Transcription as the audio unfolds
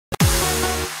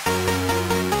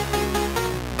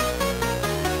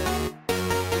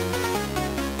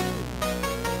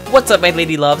What's up, my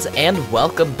lady loves, and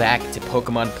welcome back to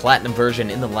Pokemon Platinum version.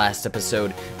 In the last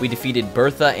episode, we defeated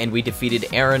Bertha and we defeated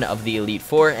Aaron of the Elite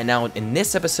Four, and now in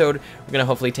this episode, we're gonna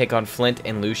hopefully take on Flint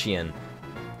and Lucian.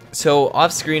 So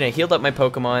off screen, I healed up my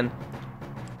Pokemon,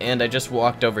 and I just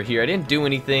walked over here. I didn't do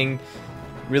anything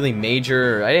really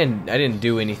major. I didn't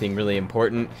do anything really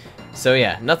important. So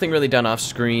yeah, nothing really done off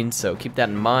screen. So keep that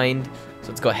in mind. So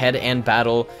let's go ahead and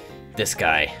battle this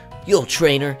guy. Yo,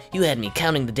 trainer, you had me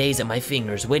counting the days on my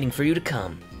fingers waiting for you to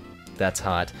come. That's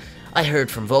hot. I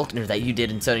heard from Volkner that you did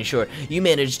in Sunny Shore. You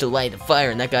managed to light a fire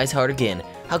in that guy's heart again.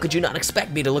 How could you not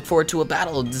expect me to look forward to a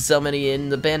battle with somebody in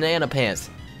the banana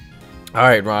pants?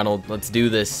 Alright, Ronald, let's do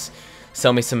this.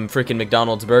 Sell me some freaking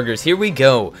McDonald's burgers. Here we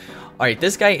go. Alright,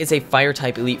 this guy is a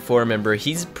Fire-type Elite Four member.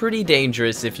 He's pretty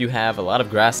dangerous if you have a lot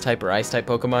of Grass-type or Ice-type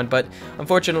Pokemon, but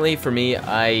unfortunately for me,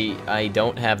 I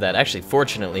don't have that. Actually,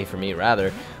 fortunately for me,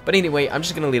 rather. But anyway, I'm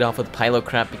just going to lead off with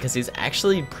Pilocrap because he's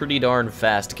actually pretty darn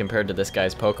fast compared to this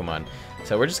guy's Pokemon.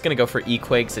 So we're just going to go for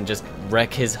E-Quakes and just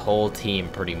wreck his whole team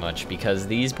pretty much because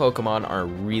these Pokemon are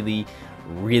really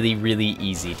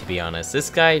easy, to be honest.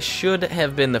 This guy should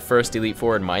have been the first Elite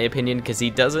Four in my opinion because he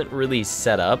doesn't really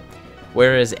set up,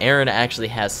 whereas Aaron actually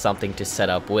has something to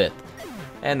set up with.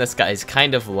 And this guy's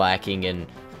kind of lacking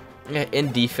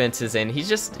in defenses, and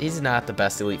he's not the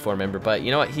best Elite Four member, but you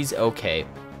know what, he's okay.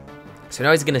 So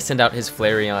now he's going to send out his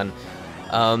Flareon.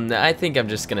 I think I'm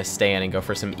just going to stay in and go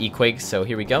for some E-Quakes, so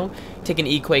here we go. Take an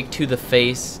E-Quake to the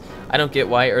face. I don't get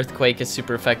why Earthquake is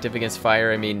super effective against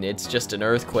fire. I mean, it's just an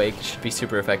Earthquake. It should be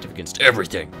super effective against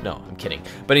everything. No, I'm kidding.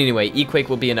 But anyway, E-Quake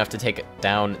will be enough to take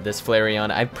down this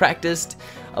Flareon. I practiced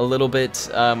a little bit.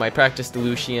 I practiced the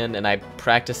Lucian, and I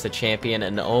practiced the Champion,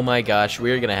 and oh my gosh,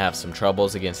 we're going to have some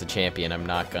troubles against the Champion, I'm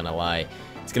not going to lie.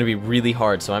 It's going to be really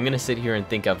hard, so I'm going to sit here and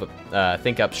think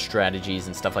up strategies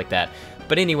and stuff like that.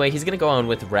 But anyway, he's going to go on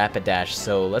with Rapidash,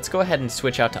 so let's go ahead and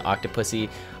switch out to Octopussy.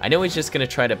 I know he's just going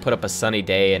to try to put up a sunny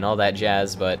day and all that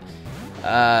jazz, but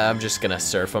I'm just going to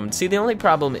surf him. See, the only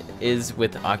problem is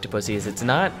with Octopussy is it's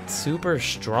not super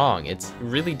strong. It's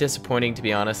really disappointing, to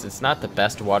be honest. It's not the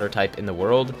best water type in the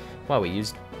world. Wow, we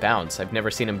used Bounce. I've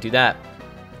never seen him do that.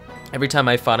 Every time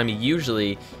I fought him, he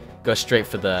usually goes straight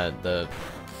for the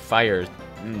fire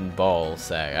ball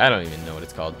sack. I don't even know what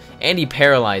it's called. And he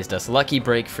paralyzed us. Lucky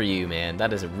break for you, man.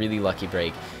 That is a really lucky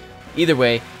break. Either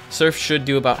way, Surf should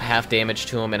do about half damage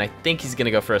to him, and I think he's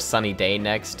gonna go for a sunny day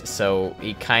next, so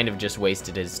he kind of just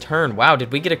wasted his turn. Wow,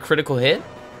 did we get a critical hit?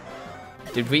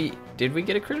 Did we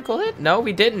get a critical hit? No,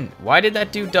 we didn't. Why did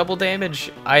that do double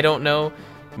damage? I don't know.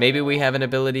 Maybe we have an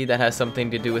ability that has something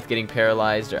to do with getting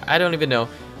paralyzed, or I don't even know.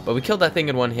 But we killed that thing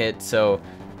in one hit, so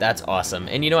that's awesome.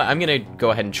 And you know what? I'm going to go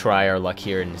ahead and try our luck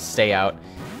here and stay out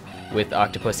with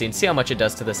Octopussy and see how much it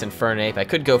does to this Infernape. I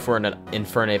could go for an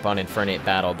Infernape on Infernape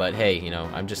battle, but hey, you know,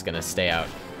 I'm just going to stay out.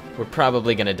 We're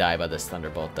probably going to die by this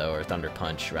Thunderbolt, though, or Thunder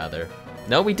Punch, rather.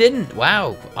 No, we didn't.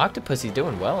 Wow, Octopussy's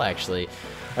doing well, actually. All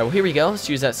right, well, here we go. Let's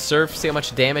use that Surf, see how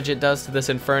much damage it does to this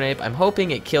Infernape. I'm hoping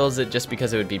it kills it just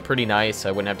because it would be pretty nice, so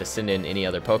I wouldn't have to send in any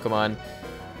other Pokemon.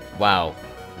 Wow.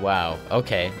 Wow.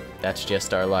 Okay, that's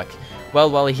just our luck. Well,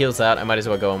 while he heals out, I might as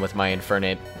well go in with my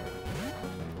Infernape.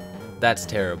 That's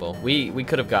terrible. We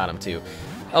could have got him, too.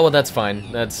 Oh, well, that's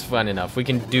fine. That's fine enough. We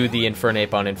can do the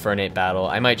Infernape on Infernape battle.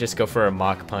 I might just go for a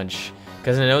Mach Punch,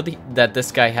 because I know that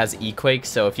this guy has E-Quake,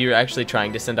 so if you're actually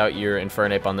trying to send out your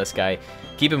Infernape on this guy,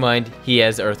 keep in mind, he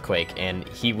has Earthquake, and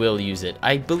he will use it.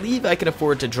 I believe I can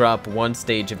afford to drop one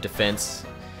stage of defense,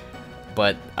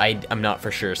 but I'm not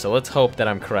for sure, so let's hope that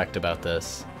I'm correct about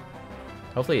this.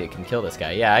 Hopefully it can kill this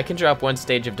guy. Yeah, I can drop one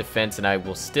stage of defense and I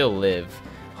will still live.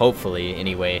 Hopefully,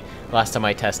 anyway. Last time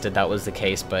I tested, that was the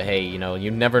case, but hey, you know,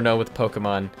 you never know with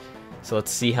Pokemon. So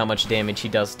let's see how much damage he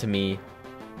does to me.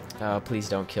 Oh, please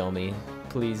don't kill me.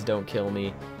 Please don't kill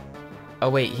me. Oh,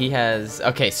 wait, he has...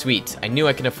 Okay, sweet. I knew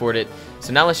I can afford it.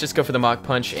 So now let's just go for the Mach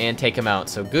Punch and take him out.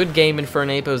 So good game,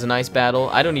 Infernape. It was a nice battle.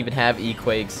 I don't even have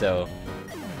E-Quake, so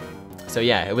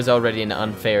yeah, it was already an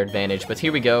unfair advantage. But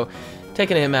here we go.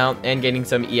 Taking him out and getting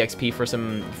some EXP for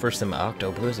some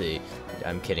Octopussy.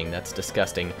 I'm kidding, that's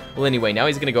disgusting. Well, anyway, now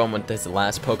he's gonna go on with his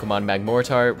last Pokemon,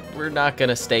 Magmortar. We're not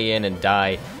gonna stay in and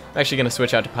die. I'm actually gonna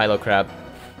switch out to Pilocrap,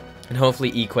 and hopefully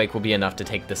E-Quake will be enough to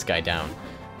take this guy down.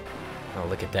 Oh,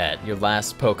 look at that, your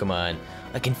last Pokemon.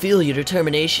 I can feel your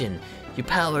determination. Your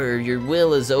power, your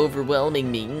will is overwhelming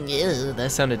me. Yeah,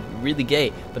 that sounded really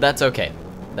gay, but that's okay.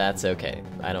 That's okay.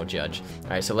 I don't judge.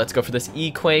 Alright, so let's go for this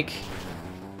E-Quake.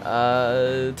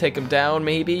 Take him down,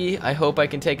 maybe? I hope I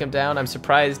can take him down. I'm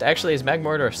surprised. Actually, is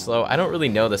Magmortar slow? I don't really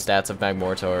know the stats of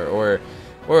Magmortar or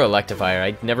Electivire.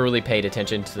 I never really paid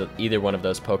attention to either one of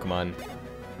those Pokemon.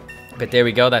 But there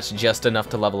we go, that's just enough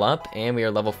to level up, and we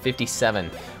are level 57.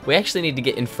 We actually need to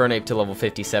get Infernape to level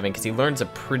 57 because he learns a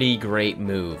pretty great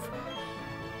move.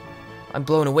 I'm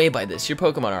blown away by this. Your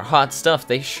Pokemon are hot stuff.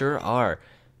 They sure are.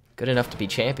 Good enough to be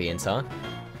champions, huh?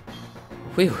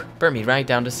 Whew, burnt me right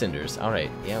down to cinders.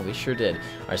 Alright, yeah, we sure did.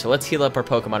 Alright, so let's heal up our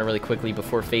Pokemon really quickly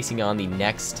before facing on the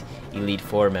next Elite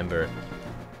Four member.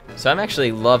 So I'm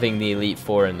actually loving the Elite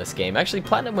Four in this game. Actually,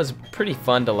 Platinum was pretty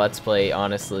fun to Let's Play,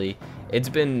 honestly. It's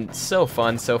been so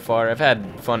fun so far. I've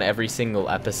had fun every single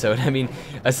episode. I mean,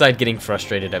 aside getting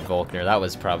frustrated at Volkner, that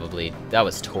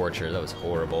was torture. That was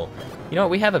horrible. You know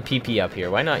what, we have a PP up here.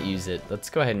 Why not use it? Let's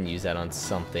go ahead and use that on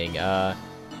something.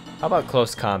 How about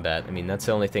Close Combat? I mean, that's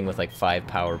the only thing with like 5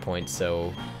 power points,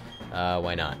 so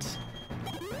why not?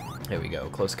 There we go.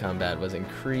 Close Combat was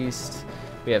increased.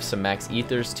 We have some Max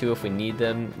Ethers too if we need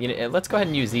them. You know, let's go ahead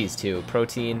and use these too.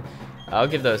 Protein. I'll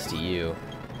give those to you,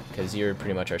 because you're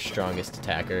pretty much our strongest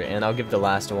attacker, and I'll give the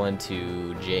last one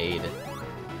to Jade.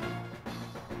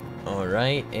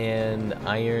 Alright, and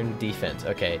Iron Defense.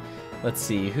 Okay, let's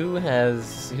see,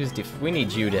 we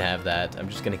need you to have that. I'm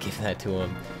just gonna give that to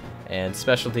him. And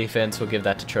Special Defense, we'll give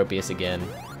that to Tropius again.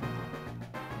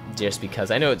 Just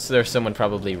because I know there's someone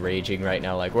probably raging right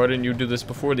now, like, why didn't you do this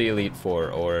before the Elite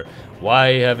Four? Or,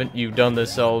 why haven't you done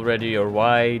this already? Or,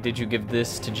 why did you give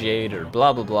this to Jade? Or,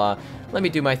 blah, blah, blah. Let me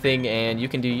do my thing, and you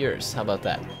can do yours. How about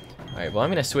that? Alright, well, I'm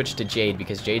going to switch to Jade,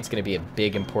 because Jade's going to be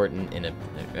it's going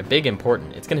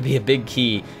to be a big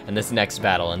key in this next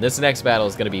battle. And this next battle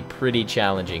is going to be pretty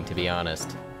challenging, to be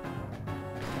honest.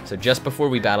 So, just before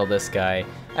we battle this guy...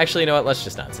 Actually, you know what? Let's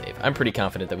just not save. I'm pretty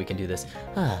confident that we can do this.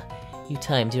 You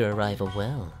timed your arrival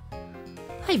well.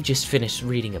 I've just finished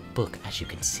reading a book, as you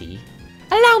can see.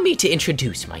 Allow me to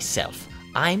introduce myself.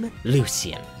 I'm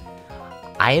Lucian.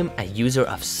 I am a user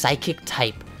of Psychic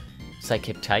type.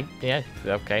 Psychic type? Yeah,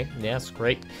 okay. Yes,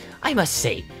 great. I must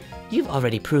say, you've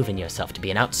already proven yourself to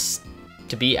be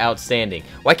outstanding.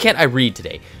 Why can't I read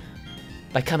today?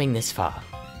 By coming this far.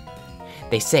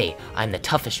 They say I'm the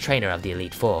toughest trainer of the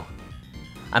Elite Four.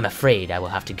 I'm afraid I will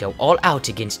have to go all out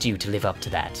against you to live up to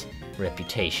that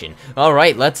reputation.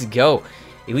 Alright, let's go.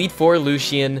 Elite Four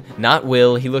Lucian, not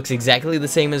Will. He looks exactly the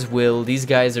same as Will. These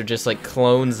guys are just like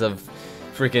clones of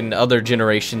freaking other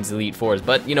generations Elite Fours.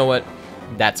 But you know what?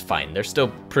 That's fine. They're still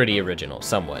pretty original.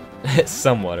 Somewhat.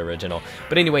 Somewhat original.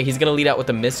 But anyway, he's going to lead out with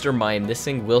a Mr. Mime. This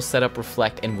thing will set up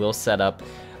Reflect and will set up...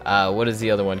 what is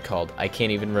the other one called? I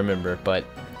can't even remember, but...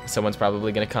 Someone's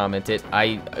probably going to comment it.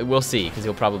 We'll see, because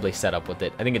he'll probably set up with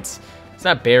it. I think it's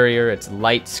not Barrier, it's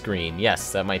Light Screen.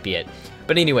 Yes, that might be it.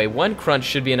 But anyway, 1 crunch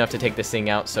should be enough to take this thing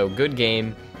out, so good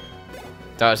game.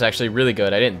 That was actually really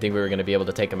good. I didn't think we were going to be able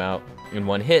to take him out in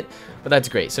 1 hit, but that's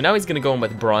great. So now he's going to go in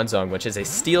with Bronzong, which is a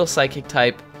Steel Psychic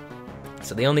type.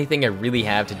 So the only thing I really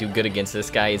have to do good against this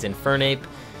guy is Infernape.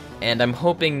 And I'm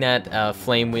hoping that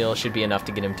Flame Wheel should be enough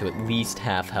to get him to at least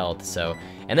half health. So,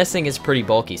 and this thing is pretty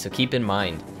bulky, so keep in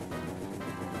mind.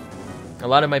 A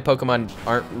lot of my Pokemon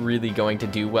aren't really going to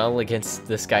do well against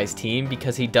this guy's team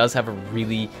because he does have a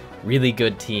really, really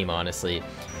good team, honestly.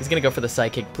 He's going to go for the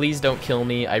Psychic. Please don't kill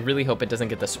me. I really hope it doesn't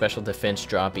get the Special Defense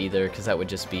drop either, because that would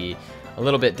just be a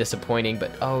little bit disappointing.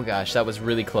 But, oh gosh, that was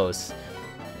really close.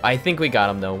 I think we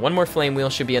got him, though. 1 more Flame Wheel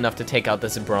should be enough to take out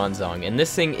this Bronzong. And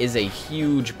this thing is a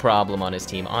huge problem on his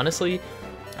team. Honestly,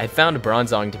 I found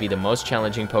Bronzong to be the most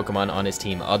challenging Pokemon on his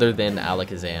team other than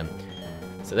Alakazam.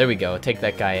 So there we go. Take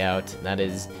that guy out. That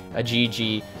is a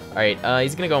GG. Alright,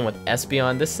 he's going to go in with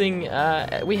Espeon. This thing,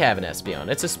 we have an Espeon.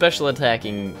 It's a special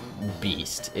attacking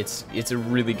beast. It's a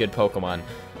really good Pokemon.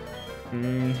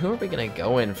 Who are we going to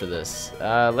go in for this?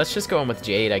 Let's just go in with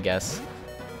Jade, I guess.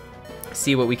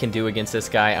 See what we can do against this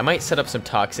guy. I might set up some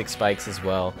Toxic Spikes as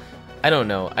well. I don't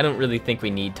know. I don't really think we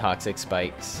need Toxic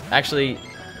Spikes. Actually,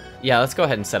 yeah, let's go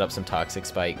ahead and set up some Toxic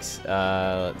Spikes.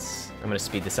 I'm going to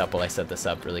speed this up while I set this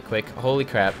up really quick. Holy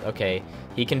crap. Okay,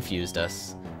 he confused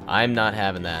us. I'm not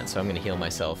having that, so I'm going to heal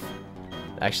myself.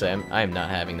 Actually, I'm not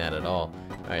having that at all.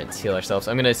 Alright, let's heal ourselves.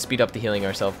 I'm going to speed up the healing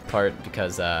ourselves part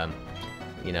because,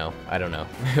 you know, I don't know.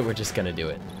 We're just going to do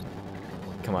it.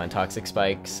 Come on, Toxic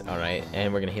Spikes. Alright,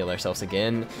 and we're going to heal ourselves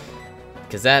again.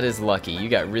 Because that is lucky. You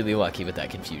got really lucky with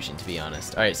that confusion, to be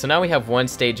honest. Alright, so now we have 1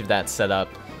 stage of that set up.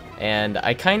 And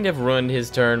I kind of ruined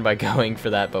his turn by going for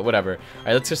that, but whatever.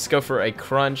 Alright, let's just go for a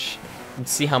Crunch and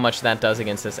see how much that does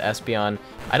against this Espeon.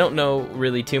 I don't know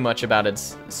really too much about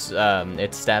its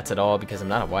stats at all because I'm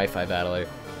not a Wi-Fi battler.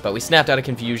 But we snapped out of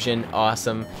Confusion.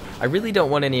 Awesome. I really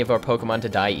don't want any of our Pokemon to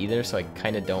die either, so I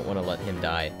kind of don't want to let him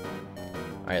die.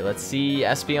 Alright, let's see.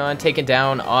 Espeon taken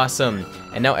down. Awesome.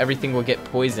 And now everything will get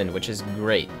poisoned, which is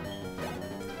great.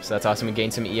 So that's awesome. We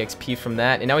gained some EXP from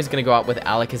that. And now he's going to go out with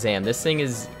Alakazam. This thing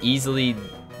is easily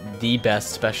the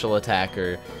best special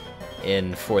attacker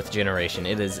in 4th generation.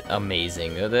 It is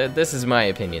amazing. This is my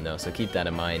opinion, though, so keep that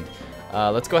in mind.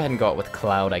 Let's go ahead and go out with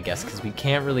Cloud, I guess, because we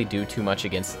can't really do too much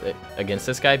against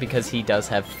this guy because he does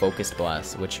have Focused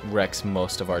Blast, which wrecks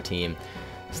most of our team.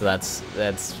 So that's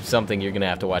something you're going to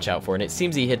have to watch out for, and it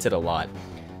seems he hits it a lot.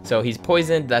 So he's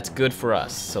poisoned. That's good for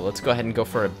us. So let's go ahead and go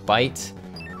for a Bite.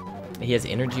 He has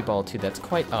Energy Ball, too. That's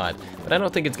quite odd, but I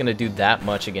don't think it's going to do that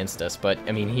much against us. But,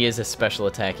 I mean, he is a special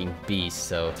attacking beast,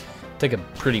 so took a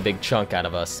pretty big chunk out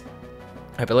of us.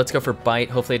 Alright, but let's go for Bite.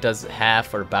 Hopefully it does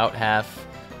half or about half.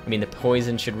 I mean, the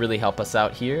poison should really help us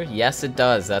out here. Yes, it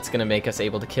does. That's going to make us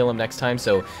able to kill him next time,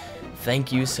 so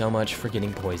thank you so much for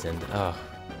getting poisoned. Oh,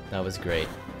 that was great.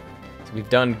 So we've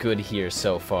done good here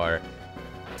so far.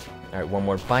 Alright, one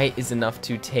more Bite is enough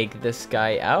to take this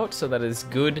guy out, so that is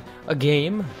good a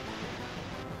game.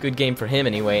 Good game for him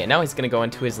anyway, and now he's going to go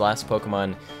into his last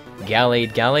Pokemon,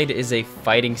 Gallade. Gallade is a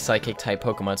fighting psychic type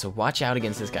Pokemon, so watch out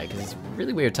against this guy because he's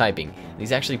really weird typing.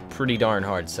 He's actually pretty darn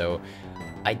hard, so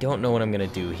I don't know what I'm going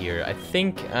to do here. I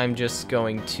think I'm just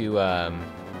going to, I'm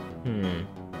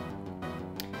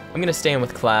going to stay in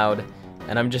with Cloud,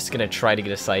 and I'm just going to try to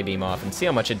get a Psybeam off and see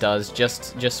how much it does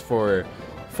just for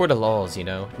the lols, you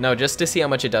know? No, just to see how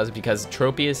much it does because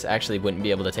Tropius actually wouldn't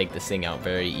be able to take this thing out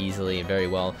very easily and very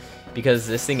well. Because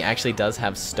this thing actually does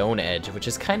have Stone Edge, which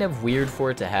is kind of weird for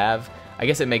it to have. I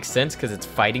guess it makes sense because it's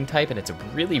fighting type and it's a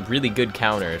really, really good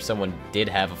counter if someone did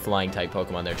have a flying type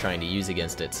Pokemon they're trying to use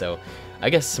against it. So I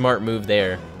guess smart move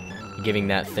there, giving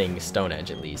that thing Stone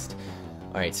Edge at least.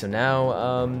 Alright, so now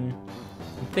I'm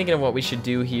thinking of what we should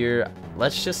do here.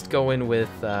 Let's just go in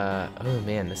with, oh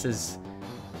man, this is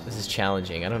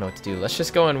challenging. I don't know what to do. Let's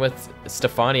just go in with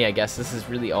Stefani, I guess. This is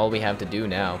really all we have to do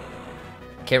now.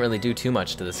 Can't really do too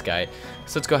much to this guy.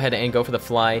 So let's go ahead and go for the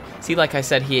Fly. See, like I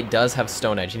said, he does have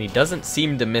Stone Edge, and he doesn't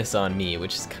seem to miss on me,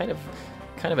 which is kind of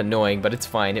annoying, but it's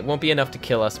fine. It won't be enough to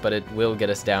kill us, but it will get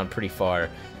us down pretty far.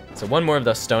 So one more of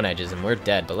those Stone Edges, and we're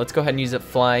dead. But let's go ahead and use it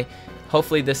Fly.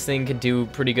 Hopefully this thing can do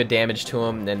pretty good damage to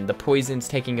him, and the poison's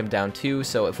taking him down too,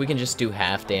 so if we can just do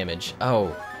half damage.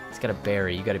 Oh, he's got a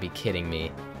berry. You gotta be kidding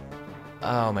me.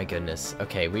 Oh my goodness.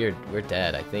 Okay, we're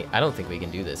dead. I don't think we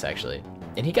can do this, actually.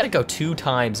 And he got to go 2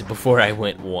 times before I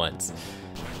went once.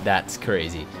 That's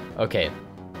crazy. Okay,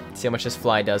 see how much this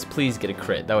Fly does. Please get a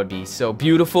crit. That would be so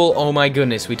beautiful. Oh my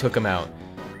goodness, we took him out.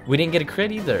 We didn't get a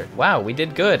crit either. Wow, we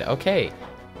did good. Okay.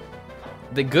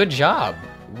 Good job.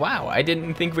 Wow, I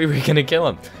didn't think we were going to kill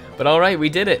him. But alright, we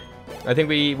did it. I think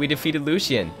we defeated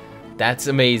Lucian. That's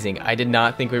amazing. I did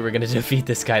not think we were going to defeat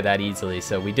this guy that easily.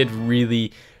 So we did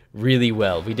really, really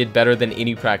well. We did better than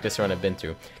any practice run I've been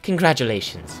through.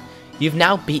 Congratulations. You've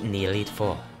now beaten the Elite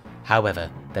Four.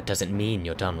 However, that doesn't mean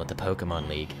you're done with the Pokemon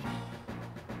League.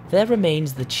 There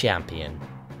remains the champion.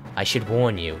 I should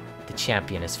warn you, the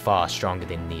champion is far stronger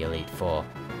than the Elite Four.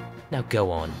 Now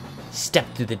go on, step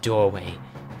through the doorway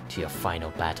to your final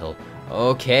battle.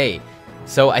 Okay,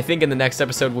 so I think in the next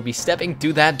episode we'll be stepping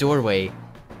through that doorway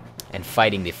and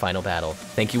fighting the final battle.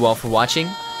 Thank you all for watching.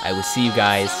 I will see you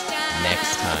guys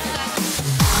next time.